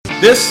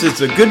This is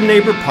the Good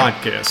Neighbor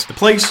Podcast, the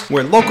place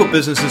where local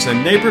businesses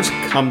and neighbors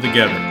come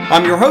together.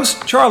 I'm your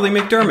host, Charlie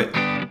McDermott.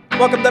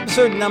 Welcome to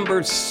episode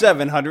number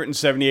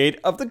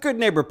 778 of the Good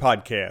Neighbor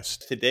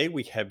Podcast. Today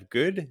we have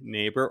good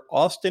neighbor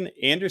Austin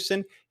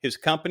Anderson. His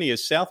company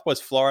is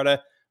Southwest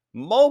Florida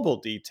Mobile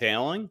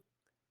Detailing.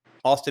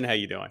 Austin, how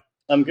you doing?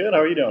 I'm good. How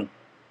are you doing?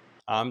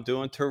 I'm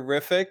doing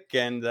terrific.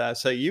 And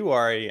so you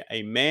are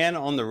a man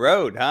on the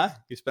road, huh?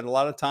 You spend a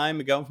lot of time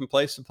going from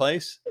place to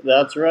place?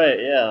 That's right.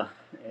 Yeah.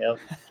 Yep.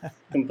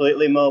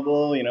 Completely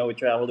mobile. You know, we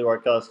travel to our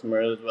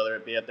customers, whether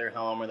it be at their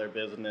home or their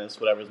business,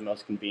 whatever's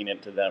most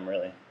convenient to them,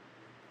 really.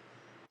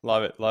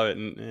 Love it.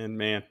 And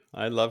man,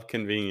 I love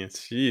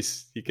convenience.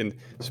 Jeez, you can,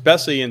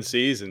 especially in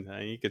season,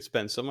 you could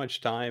spend so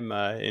much time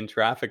in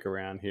traffic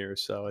around here.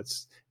 So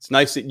it's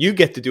nice that you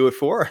get to do it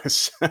for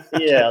us.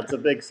 Yeah, it's a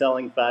big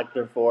selling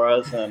factor for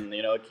us, and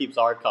it keeps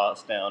our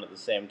costs down at the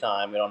same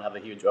time. We don't have a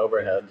huge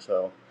overhead,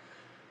 so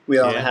we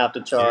don't have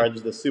to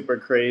charge the super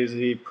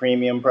crazy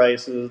premium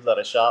prices that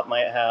a shop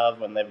might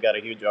have when they've got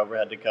a huge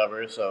overhead to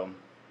cover. So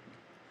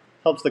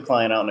helps the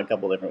client out in a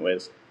couple different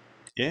ways.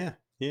 Yeah.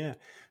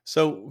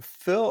 So,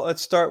 Phil,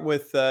 let's start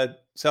with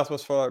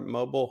Southwest Florida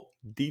Mobile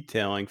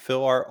Detailing.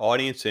 Fill our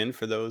audience in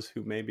for those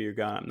who maybe are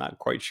gone. I'm not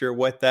quite sure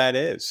what that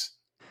is.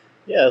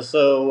 Yeah,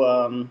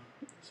 so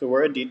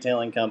we're a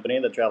detailing company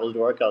that travels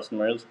to our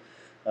customers.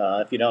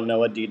 If you don't know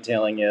what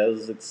detailing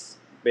is, it's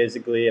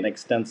basically an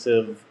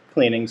extensive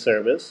cleaning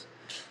service.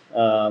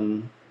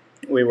 Um,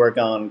 we work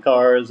on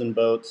cars and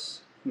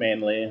boats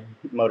mainly,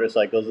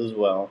 motorcycles as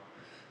well.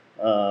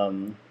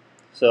 Um,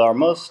 so our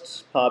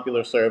most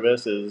popular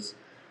service is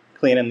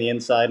cleaning the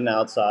inside and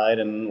outside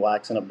and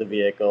waxing up the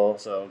vehicle.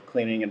 So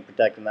cleaning and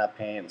protecting that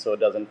paint so it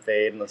doesn't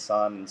fade in the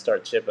sun and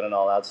start chipping and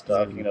all that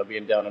stuff.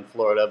 Being down in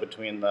Florida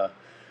between the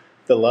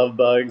love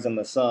bugs and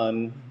the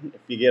sun,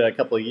 if you get a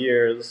couple of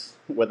years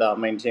without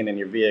maintaining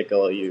your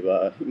vehicle,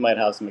 you might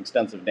have some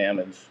extensive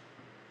damage.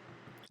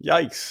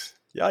 Yikes.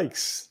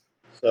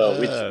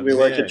 So we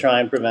work to try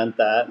and prevent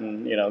that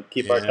and,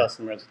 keep our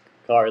customers'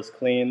 cars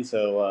clean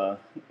so,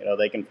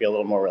 they can feel a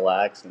little more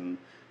relaxed and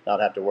not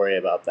have to worry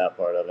about that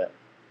part of it.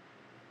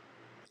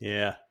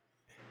 Yeah.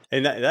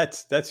 And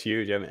that's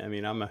huge. I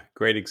mean, I'm a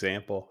great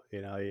example.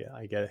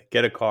 I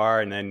get a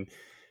car and then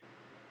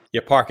you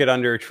park it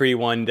under a tree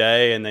one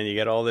day and then you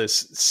get all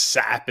this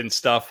sap and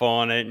stuff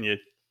on it and you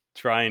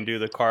try and do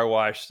the car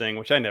wash thing,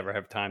 which I never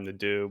have time to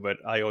do, but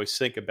I always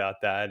think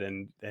about that.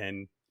 And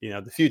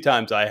the few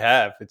times I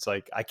have, it's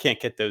like, I can't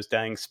get those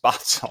dang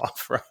spots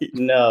off, right?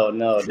 No,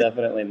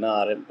 definitely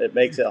not. It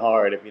makes it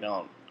hard if you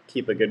don't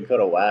keep a good coat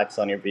of wax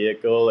on your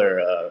vehicle or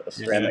a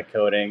ceramic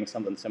coating,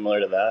 something similar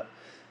to that.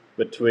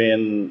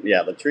 Between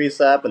the tree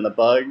sap and the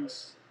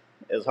bugs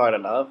is hard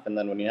enough, and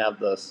then when you have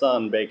the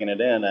sun baking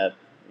it in at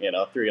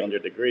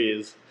 300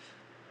 degrees,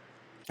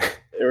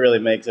 it really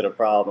makes it a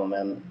problem.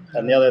 And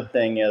the other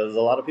thing is,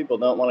 a lot of people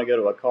don't want to go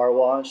to a car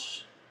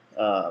wash.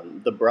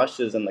 The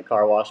brushes in the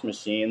car wash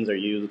machines are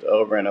used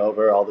over and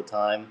over all the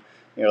time.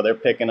 They're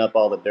picking up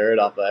all the dirt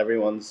off of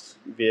everyone's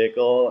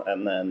vehicle,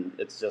 and then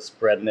it's just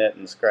spreading it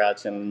and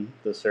scratching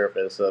the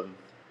surface of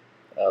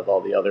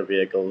all the other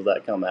vehicles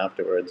that come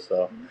afterwards.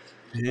 So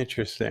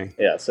Interesting.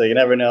 yeah, so you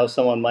never know.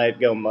 Someone might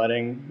go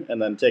mudding and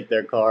then take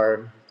their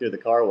car through the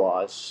car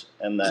wash,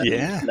 and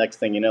then next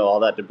thing you know, all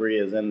that debris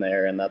is in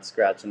there, and that's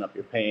scratching up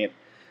your paint,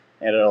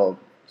 and it'll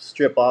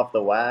strip off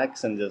the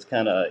wax and just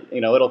kind of,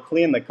 it'll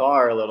clean the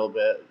car a little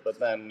bit, but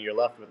then you're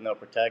left with no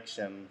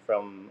protection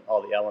from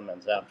all the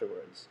elements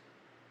afterwards.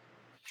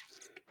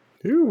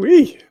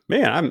 Ooh-wee.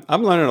 Man,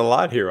 I'm learning a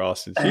lot here,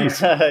 Austin.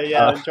 Jeez.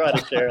 Yeah, I try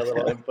to share a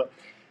little input.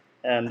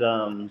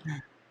 And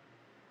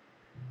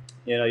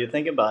you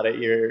think about it,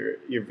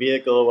 your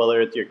vehicle, whether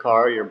it's your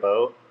car or your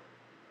boat,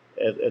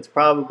 it's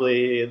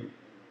probably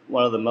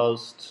one of the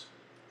most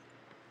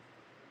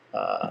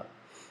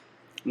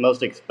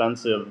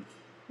expensive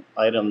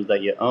items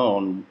that you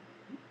own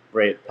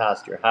right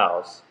past your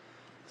house.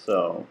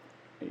 So,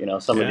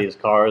 some of these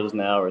cars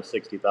now are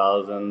 $60,000,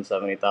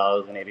 $70,000,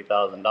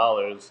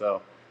 $80,000.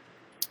 So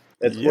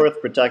it's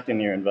worth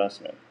protecting your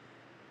investment.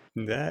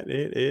 That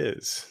it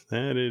is.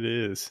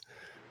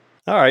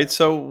 All right.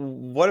 So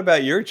what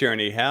about your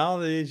journey? How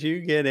did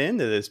you get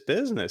into this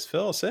business?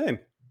 Fill us in.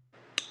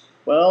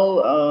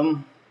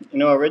 Well,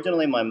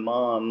 originally my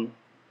mom,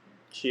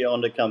 she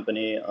owned a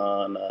company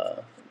on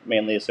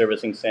mainly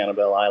servicing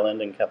Sanibel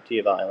Island and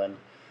Captive Island,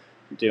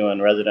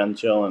 doing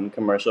residential and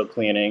commercial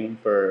cleaning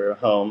for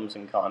homes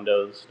and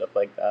condos, stuff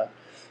like that.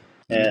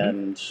 Mm-hmm.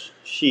 And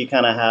she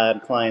kind of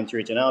had clients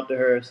reaching out to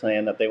her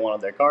saying that they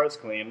wanted their cars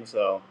cleaned.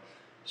 So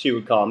she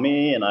would call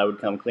me and I would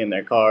come clean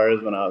their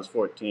cars when I was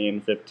 14,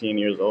 15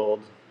 years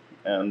old.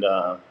 And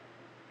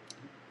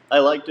I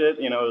liked it.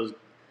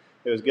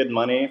 It was good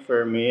money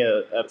for me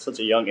at such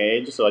a young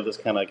age. So I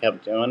just kind of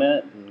kept doing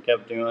it.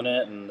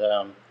 And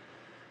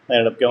I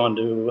ended up going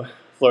to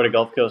Florida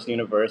Gulf Coast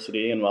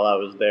University. And while I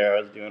was there,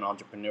 I was doing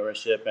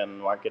entrepreneurship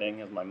and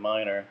marketing as my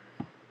minor.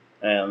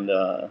 And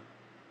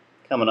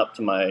coming up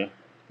to my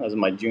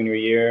junior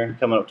year,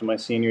 coming up to my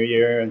senior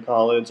year in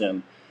college,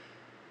 and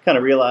kind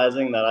of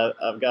realizing that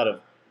I've got to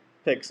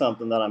pick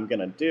something that I'm going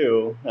to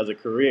do as a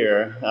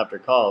career after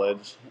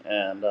college.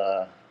 And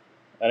I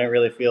didn't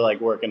really feel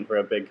like working for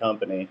a big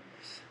company,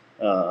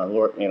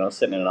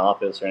 sitting in an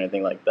office or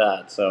anything like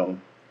that. So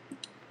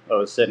I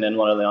was sitting in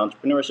one of the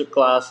entrepreneurship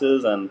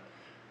classes, and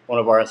one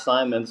of our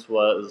assignments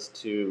was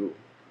to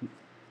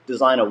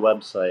design a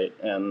website.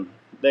 And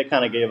they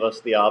kind of gave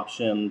us the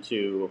option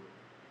to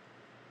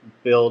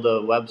build a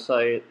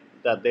website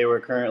that they were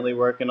currently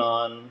working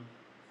on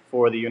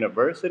for the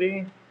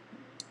university,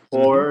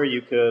 Mm-hmm. or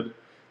you could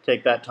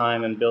take that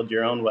time and build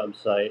your own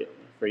website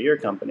for your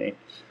company.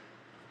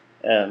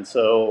 And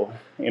so,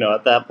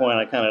 at that point,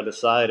 I kind of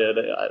decided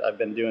I've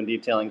been doing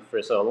detailing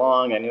for so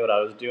long. I knew what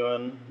I was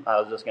doing. I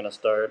was just going to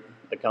start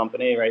the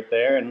company right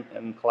there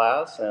in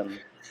class and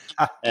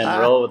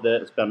roll with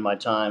it, spend my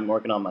time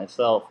working on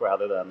myself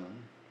rather than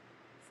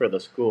for the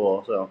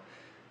school. So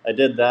I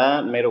did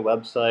that, made a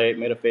website,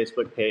 made a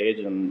Facebook page,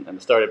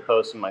 and started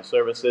posting my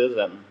services.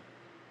 And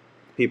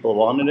people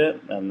wanted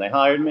it, and they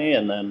hired me.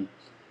 And then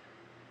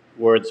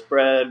word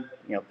spread,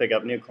 pick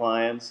up new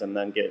clients, and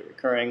then get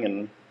recurring.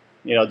 And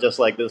just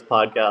like this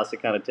podcast,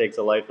 it kind of takes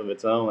a life of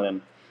its own.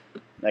 And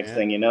next Yeah.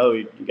 thing you know,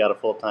 you got a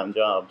full-time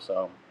job.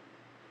 So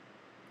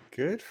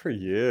Good for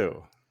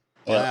you.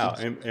 yeah, Wow.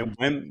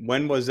 And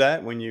when was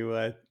that when you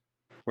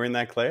were in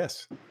that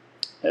class?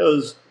 it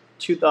was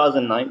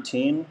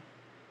 2019.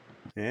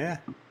 Yeah.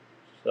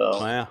 So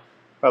Wow.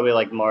 probably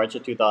like March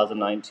of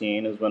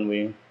 2019 is when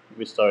we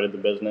started the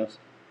business.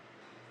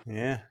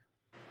 Yeah.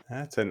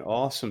 That's an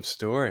awesome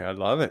story. I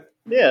love it.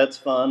 Yeah, it's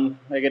fun.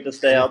 I get to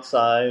stay Yeah.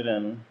 outside,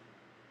 and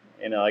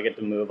I get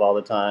to move all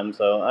the time,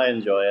 so I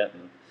enjoy it.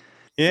 And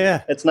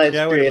Yeah. it's nice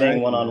Yeah, I would creating imagine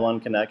that. one-on-one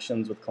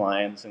connections with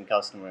clients and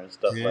customers,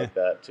 stuff Yeah. like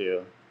that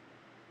too.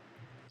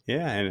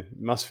 Yeah, and it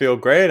must feel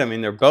great. I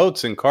mean, their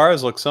boats and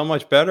cars look so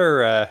much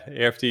better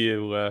after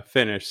you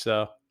finish.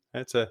 So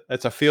that's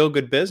a feel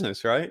good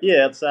business, right?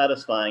 Yeah, it's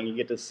satisfying. You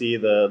get to see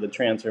the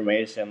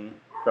transformation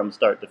from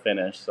start to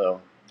finish.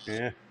 So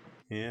Yeah,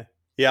 yeah,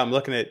 yeah. I'm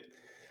looking at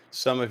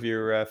some of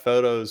your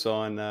photos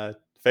on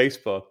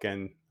Facebook,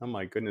 and oh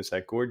my goodness,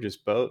 that gorgeous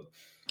boat.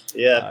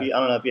 yeah, Uh, I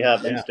don't know if you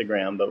have yeah.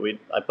 Instagram, but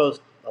I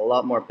post a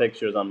lot more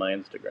pictures on my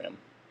Instagram.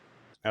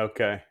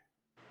 Okay.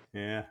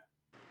 Yeah.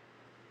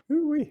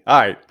 Ooh-wee. All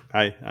right.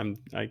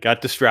 I got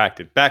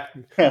distracted. Back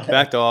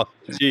to off.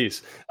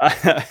 Jeez.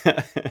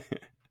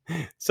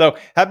 So,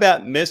 how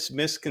about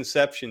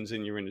misconceptions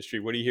in your industry?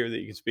 What do you hear that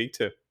you can speak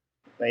to?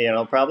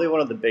 Probably one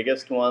of the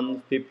biggest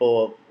ones.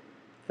 People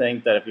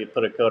think that if you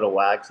put a coat of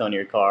wax on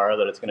your car,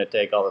 that it's going to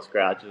take all the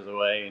scratches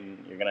away and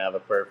you're going to have a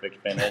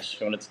perfect finish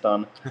when it's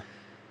done.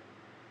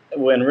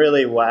 When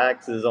really,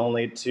 wax is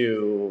only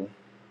to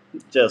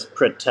just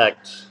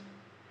protect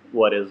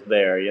what is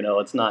there.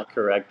 It's not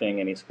correcting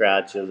any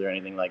scratches or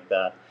anything like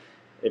that.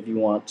 If you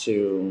want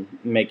to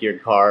make your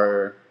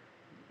car,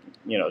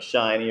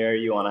 shinier,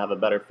 you want to have a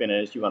better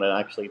finish, you want to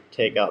actually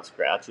take out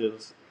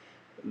scratches,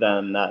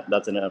 then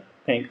that's in a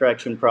paint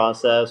correction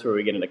process where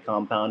we get into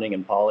compounding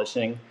and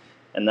polishing,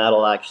 and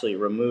that'll actually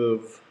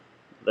remove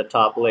the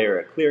top layer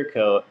of clear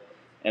coat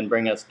and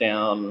bring us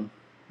down,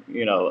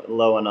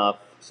 low enough,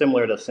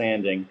 similar to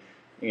sanding.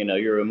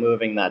 You're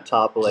removing that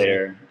top Yeah.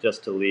 layer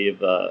just to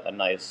leave a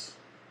nice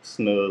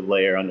smooth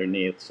layer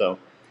underneath. So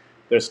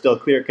there's still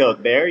clear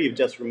coat there. You've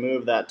just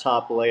removed that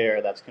top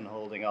layer that's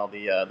holding all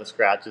the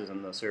scratches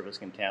and the surface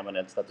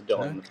contaminants that's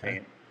going in the Okay.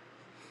 paint.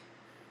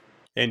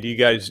 And do you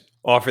guys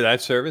offer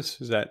that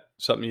service? Is that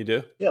something you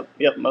do?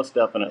 Yep, most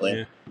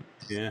definitely.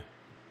 Yeah.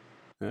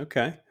 Yeah.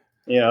 Okay.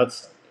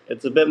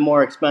 It's a bit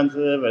more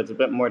expensive. It's a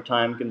bit more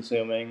time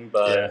consuming. Yeah.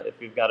 But if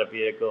you've got a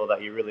vehicle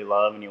that you really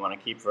love and you want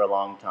to keep for a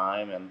long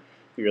time, and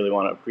you really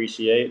want to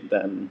appreciate,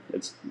 then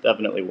it's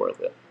definitely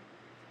worth it.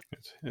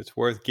 It's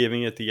worth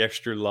giving it the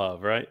extra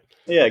love, right?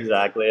 Yeah,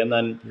 exactly. And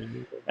then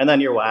Mhm. and then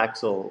your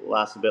wax will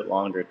last a bit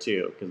longer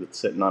too, because it's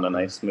sitting on a Yeah.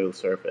 nice smooth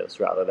surface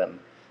rather than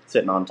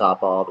sitting on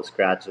top of all the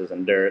scratches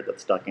and dirt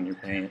that's stuck in your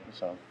paint.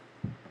 So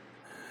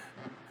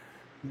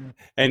Yeah.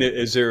 And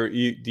is there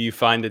do you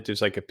find that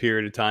there's like a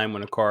period of time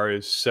when a car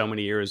is so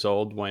many years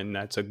old when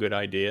that's a good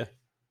idea,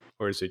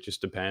 or does it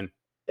just depend?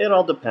 it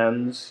all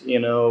depends, Yeah.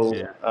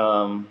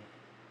 and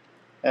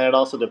it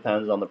also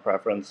depends on the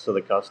preference of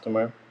the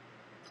customer.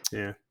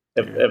 Yeah.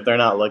 Yeah. If they're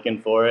not looking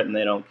for it and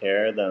they don't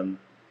care, then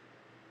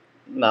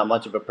not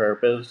much of a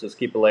purpose. Just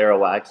keep a layer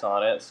of wax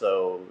on it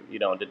so you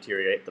don't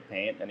deteriorate the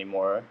paint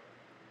anymore.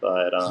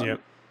 But Yep.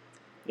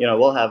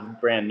 we'll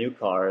have brand new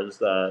cars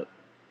that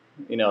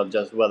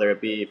just whether it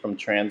be from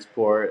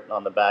transport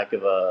on the back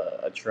of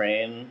a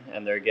train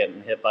and they're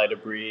getting hit by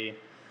debris,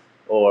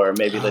 or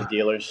maybe the Ah, yeah.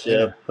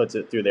 dealership puts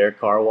it through their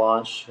car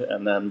wash,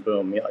 and then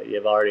boom,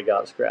 you've already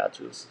got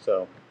scratches.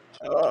 So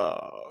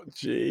Oh,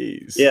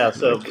 jeez. yeah,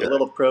 so a Okay.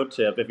 little pro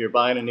tip: if you're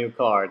buying a new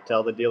car,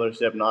 tell the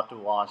dealership not to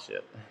wash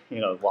it.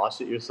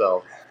 Wash it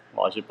yourself,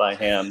 wash it by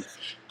hand,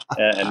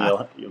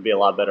 and you'll be a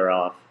lot better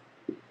off.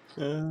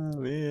 Oh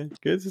man,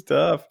 good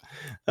stuff.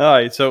 All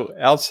right. So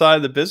outside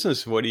of the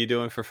business, what are you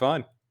doing for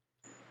fun?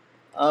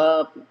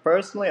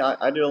 Personally,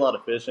 I do a lot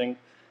of fishing.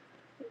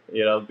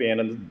 Being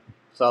in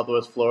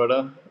Southwest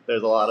Florida,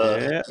 there's Yeah,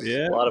 a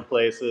yeah, lot of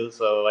places.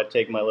 So I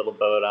take my little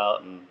boat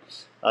out and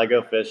I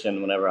go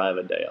fishing whenever I have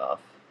a day off.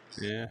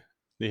 yeah.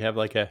 Do you have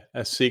like a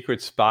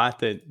secret spot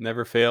that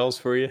never fails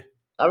for you?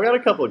 I've got a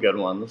couple of good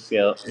ones.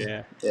 Yeah,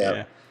 Yeah, yeah.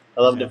 yeah,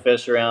 I love to yeah,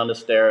 fish around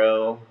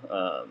Estero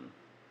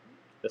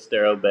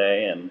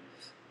Bay and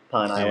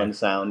Pine yeah, Island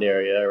Sound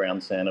area around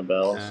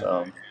Sanibel. uh,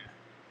 So,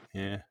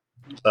 yeah.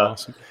 but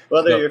Awesome.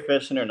 whether So you're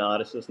fishing or not,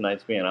 it's just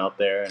nice being out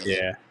there and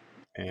yeah,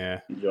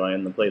 yeah,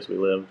 enjoying the place we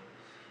live.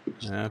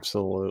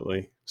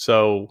 absolutely.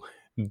 So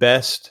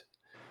best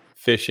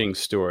fishing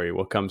story.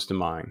 What comes to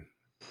mind?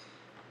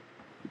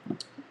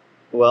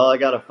 Well, I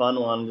got a fun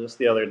one just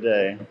the other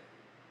day.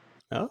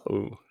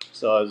 Oh,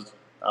 So I was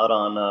out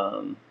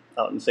on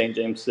out in St.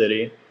 James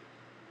City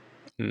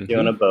doing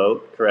mm-hmm. a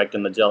boat,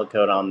 correcting the gel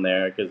coat on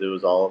there because it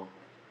was all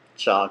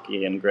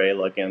chalky and gray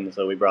looking.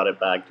 So we brought it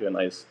back to a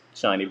nice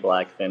shiny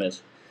black finish.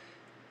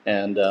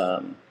 And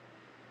I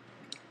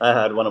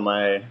had one of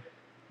my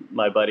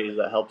buddies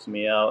that helps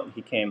me out.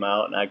 He came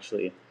out and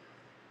actually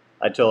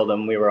I told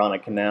him we were on a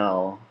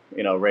canal,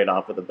 right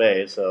off of the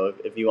bay. So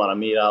if you want to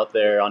meet out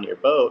there on your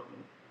boat,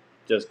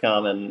 just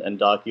come and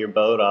dock your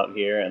boat out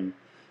here, and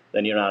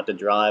then you don't have to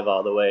drive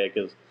all the way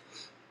because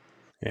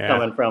Yeah.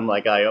 coming from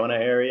like Iona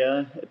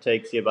area, it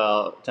takes you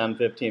about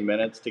 10-15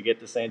 minutes to get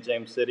to St.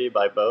 James City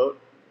by boat,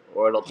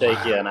 or it'll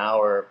take you Wow. an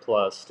hour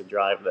plus to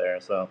drive there.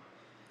 So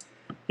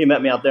he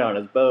met me out there on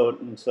his boat,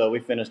 and so we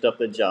finished up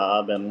the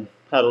job and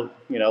had a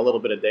little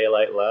bit of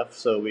daylight left.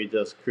 So we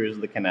just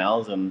cruised the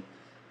canals and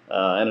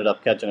ended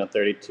up catching a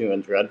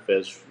 32-inch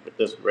redfish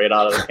just right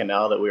out of the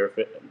canal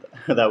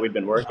that we'd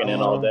been working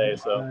in all Oh day.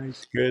 So my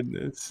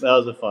goodness. that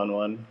was a fun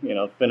one.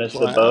 Finish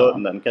the boat Wow.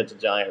 and then catch a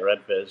giant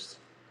redfish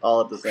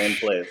all at the same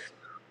place.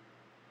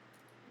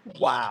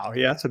 Wow.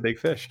 Yeah, that's a big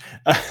fish.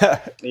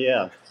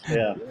 Yeah,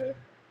 yeah.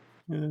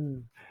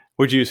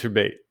 What'd you use for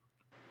bait?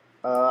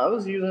 I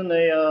was using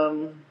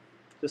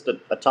just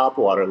a top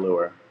water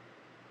lure.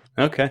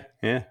 Okay.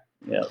 Yeah.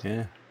 Yeah,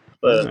 Yeah.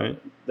 All but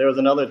right. there was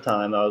another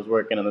time I was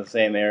working in the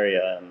same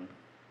area, and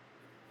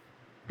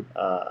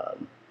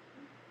um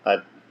I,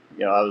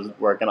 I was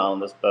working on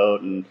this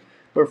boat, and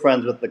we're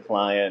friends with the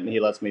client, and he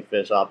lets me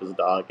fish off his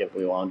dock if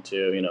we want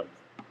to.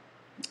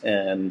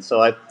 And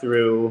so I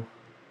threw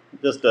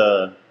just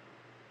a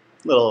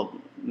little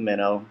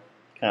minnow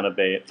kind of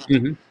bait.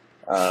 Mhm.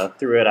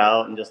 Threw it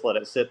out and just let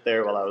it sit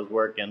there while I was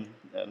working,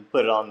 and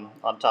put it on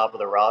top of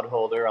the rod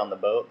holder on the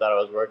boat that I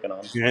was working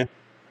on. Yeah.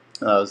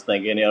 I was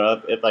thinking,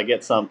 if I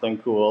get something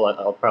cool,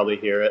 I'll probably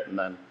hear it, and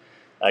then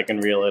I can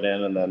reel it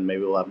in, and then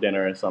maybe we'll have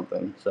dinner or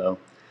something. So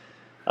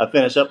I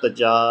finish up the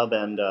job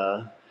and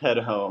head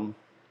home.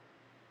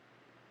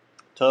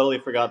 Totally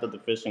forgot that the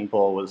fishing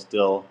pole was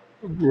still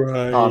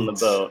on the Right.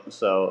 boat,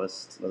 so I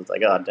was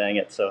like, oh, dang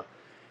it. So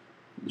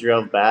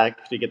drove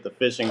back to get the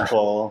fishing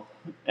pole,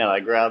 and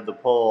I grabbed the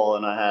pole,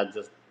 and I had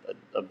just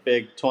a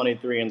big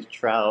 23-inch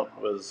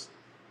trout was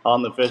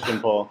on the fishing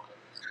pole.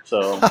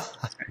 So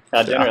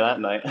had dinner Yeah. that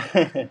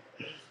night.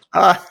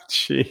 Ah,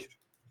 gee.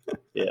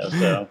 Yeah,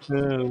 so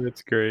Oh,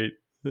 that's great.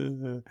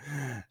 All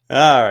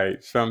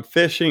right. From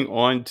fishing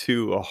on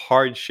to a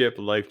hardship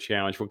life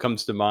challenge. What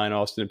comes to mind,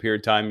 Austin? A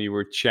period of time you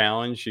were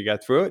challenged, you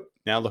got through it.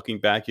 Now looking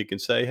back, you can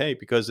say, hey,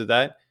 because of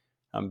that,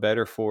 I'm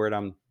better for it.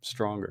 I'm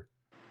stronger.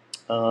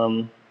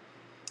 um,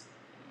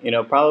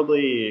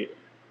 probably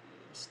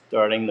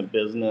starting the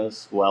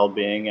business while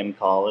being in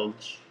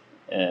college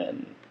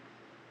and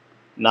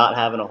not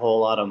having a whole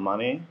lot of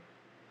money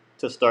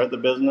to start the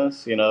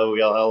business. We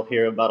all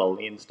hear about a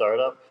lean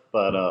startup,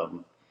 but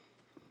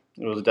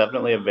it was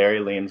definitely a very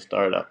lean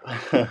startup.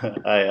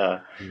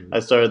 I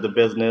Mm. started the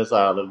business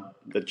out of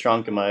the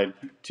trunk of my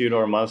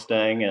two-door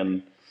Mustang,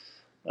 and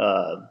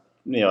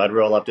I'd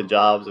roll up to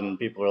jobs, and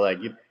people were like,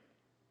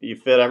 "You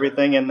fit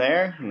everything in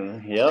there?"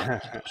 And,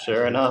 yep,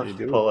 sure You enough,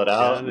 do what pull it you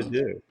out gotta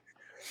do.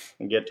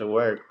 and get to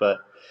work. But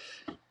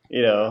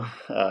you know,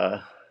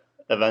 uh,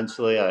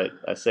 eventually,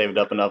 I saved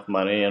up enough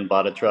money and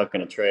bought a truck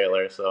and a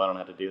trailer, so I don't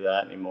have to do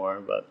that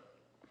anymore. But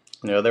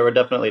there were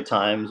definitely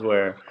times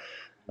where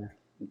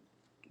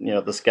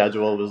the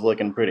schedule was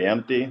looking pretty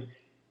empty,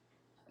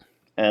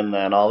 and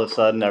then all of a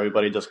sudden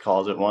everybody just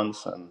calls at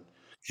once,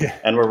 Yeah.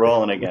 and we're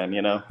rolling again.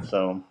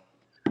 So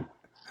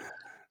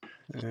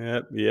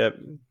Yep. Yep.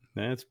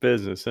 That's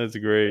business. That's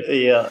great.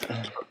 yeah,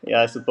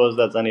 yeah. I suppose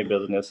that's any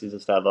business. You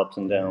just have ups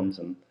and Yeah. downs,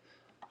 and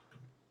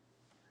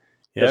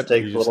just Yep.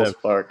 takes You a just little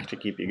spark to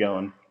keep you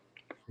going.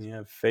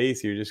 have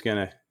faith. You're just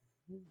gonna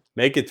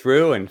make it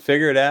through and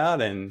figure it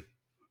out, and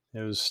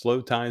those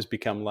slow times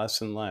become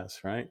less and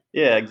less, right?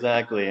 Yeah,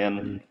 exactly. And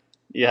Mm.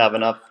 you have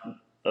enough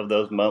of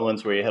those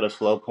moments where you hit a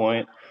slow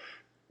point,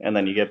 and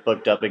then you get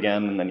booked up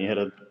again, and then you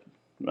hit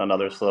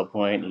another slow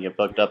point, and you get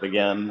booked up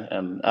again.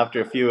 And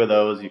after a few of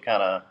those, you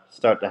kind of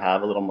start to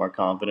have a little more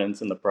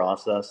confidence in the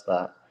process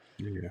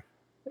Yeah.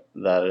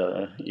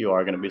 that you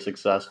are going to be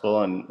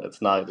successful, and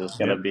it's not just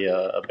going to Yep. be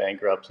a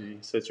bankruptcy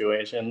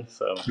situation.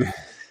 So,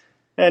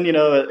 and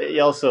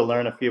you also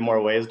learn a few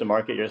more ways to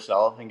market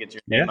yourself and get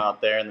your Yeah. name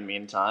out there in the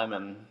meantime,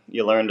 and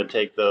you learn to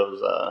take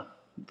those.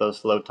 those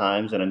slow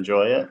times and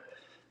enjoy it,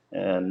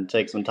 and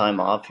take some time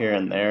off here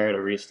and there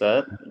to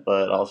reset,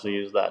 but also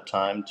use that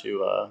time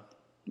to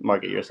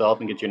market yourself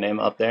and get your name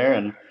out there,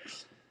 and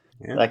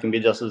that can be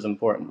just as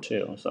important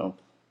too. So,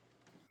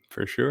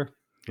 for sure.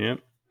 Yeah.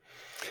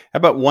 How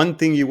about one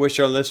thing you wish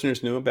our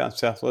listeners knew about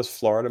Southwest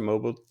Florida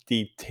Mobile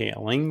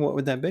Detailing? What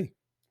would that be?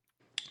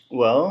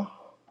 Well,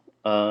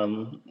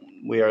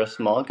 we are a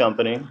small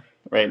company.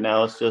 Right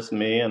now, it's just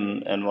me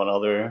and one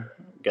other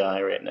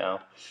guy right now.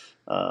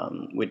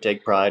 We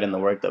take pride in the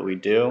work that we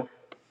do.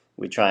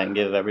 We try and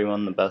give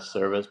everyone the best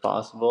service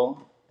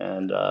possible,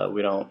 and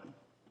we don't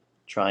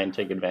try and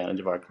take advantage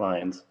of our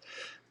clients.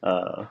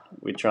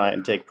 We try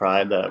and take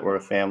pride that we're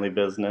a family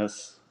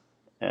business,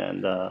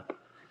 and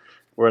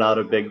we're not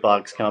a big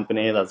box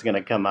company that's going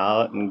to come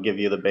out and give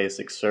you the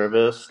basic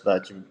service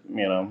that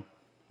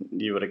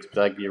you would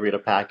expect. You read a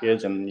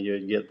package and you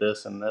get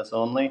this and this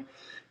only.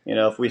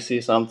 If we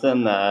see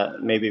something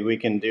that maybe we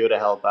can do to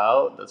help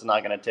out, that's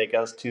not going to take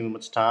us too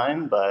much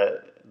time,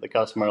 but the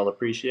customer will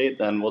appreciate,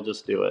 then we'll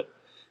just do it.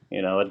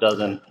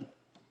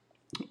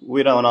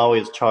 We don't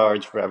always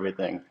charge for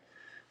everything.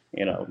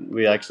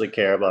 We actually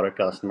care about our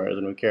customers,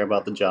 and we care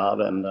about the job,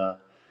 and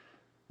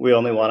we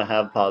only want to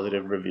have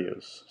positive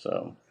reviews.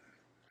 So,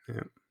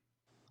 yeah.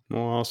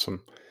 Well,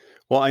 awesome.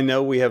 Well, I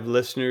know we have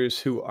listeners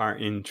who are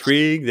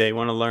intrigued. They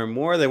want to learn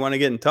more. They want to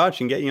get in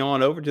touch and get you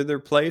on over to their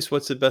place.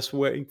 What's the best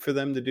way for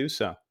them to do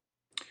so?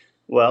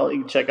 Well, you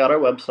can check out our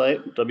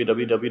website,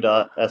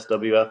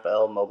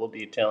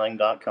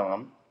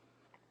 www.swflmobiledetailing.com.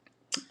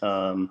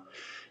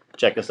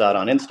 Check us out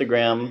on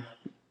Instagram,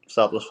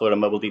 Southwest Florida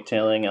Mobile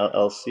Detailing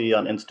LLC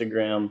on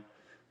Instagram.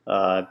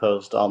 I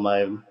post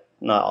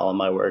not all of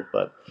my work,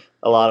 but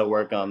a lot of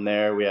work on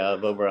there. We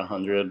have over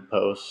 100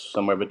 posts,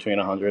 somewhere between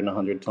 100 and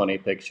 120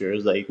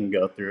 pictures that you can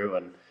go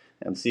through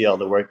and see all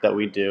the work that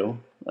we do.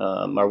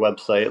 Our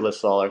website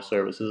lists all our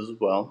services as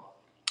well.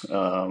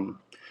 You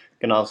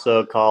can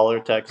also call or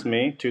text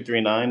me,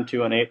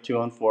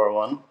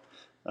 239-218-2141.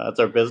 That's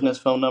our business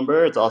phone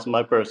number. It's also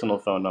my personal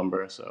phone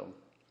number, so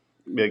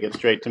you'll get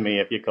straight to me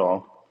if you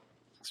call.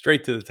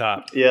 Straight to the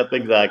top. Yep,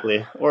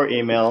 exactly. Or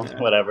email,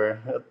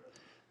 whatever.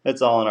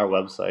 It's all on our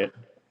website.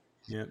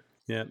 Yep.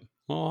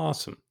 Well,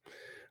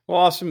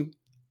 awesome.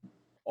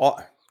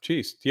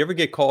 Geez, do you ever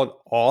get called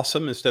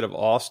awesome instead of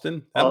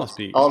Austin? That must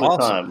be all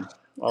awesome.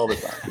 All the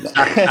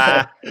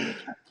time.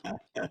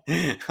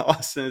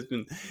 Austin, it's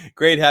been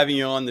great having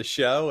you on the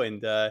show.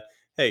 And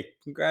hey,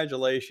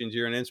 congratulations.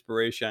 You're an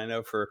inspiration, I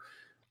know, for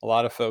a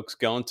lot of folks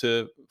going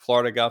to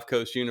Florida Gulf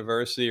Coast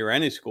University or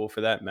any school for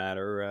that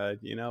matter.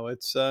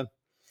 It's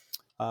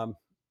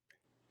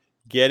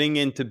getting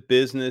into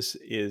business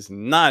is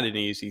not an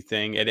easy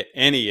thing at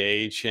any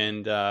age.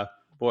 And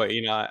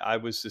boy, I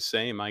was the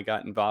same. I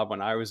got involved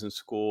when I was in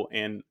school,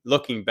 and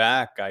looking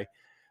back,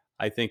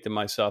 I think to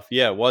myself,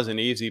 yeah, it wasn't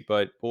easy,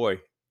 but boy,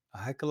 a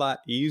heck of a lot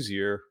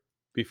easier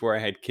before I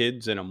had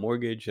kids and a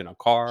mortgage and a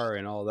car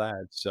and all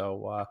that.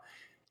 So,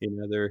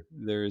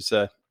 there's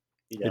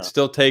it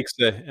still takes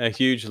a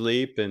huge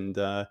leap, and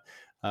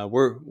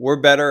we're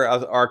better.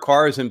 Our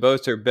cars and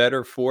boats are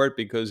better for it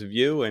because of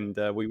you, and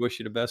we wish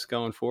you the best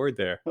going forward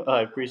there. I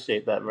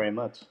appreciate that very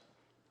much.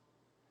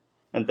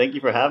 And thank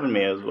you for having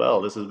me as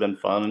well. This has been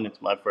fun.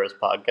 It's my first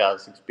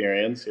podcast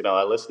experience.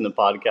 I listen to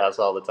podcasts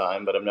all the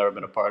time, but I've never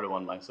been a part of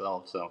one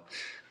myself. So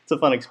it's a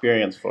fun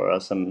experience for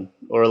us. And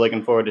we're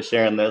looking forward to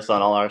sharing this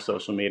on all our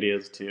social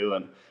medias too,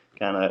 and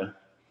kind of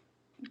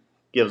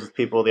gives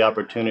people the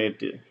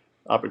opportunity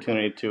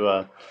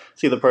to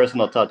see the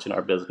personal touch in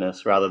our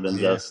business rather than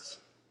just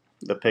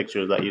the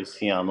pictures that you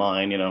see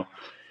online.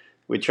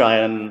 We try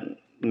and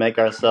make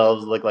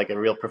ourselves look like a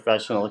real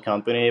professional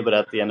company, but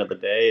at the end of the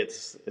day,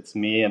 it's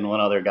me and one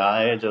other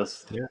guy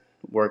just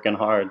working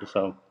hard.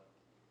 So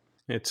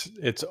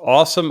it's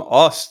awesome,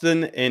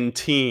 Austin and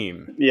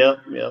team.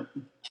 Yep.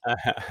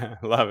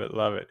 Love it.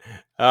 All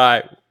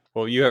right.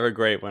 Well, you have a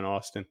great one,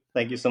 Austin.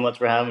 Thank you so much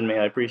for having me.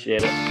 I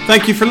appreciate it.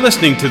 Thank you for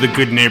listening to the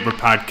Good Neighbor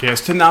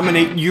Podcast. To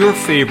nominate your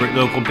favorite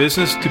local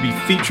business to be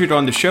featured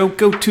on the show,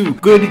 go to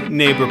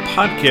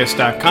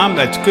goodneighborpodcast.com.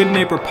 That's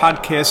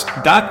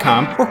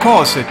goodneighborpodcast.com, or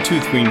call us at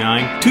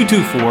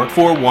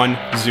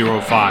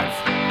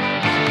 239-224-4105.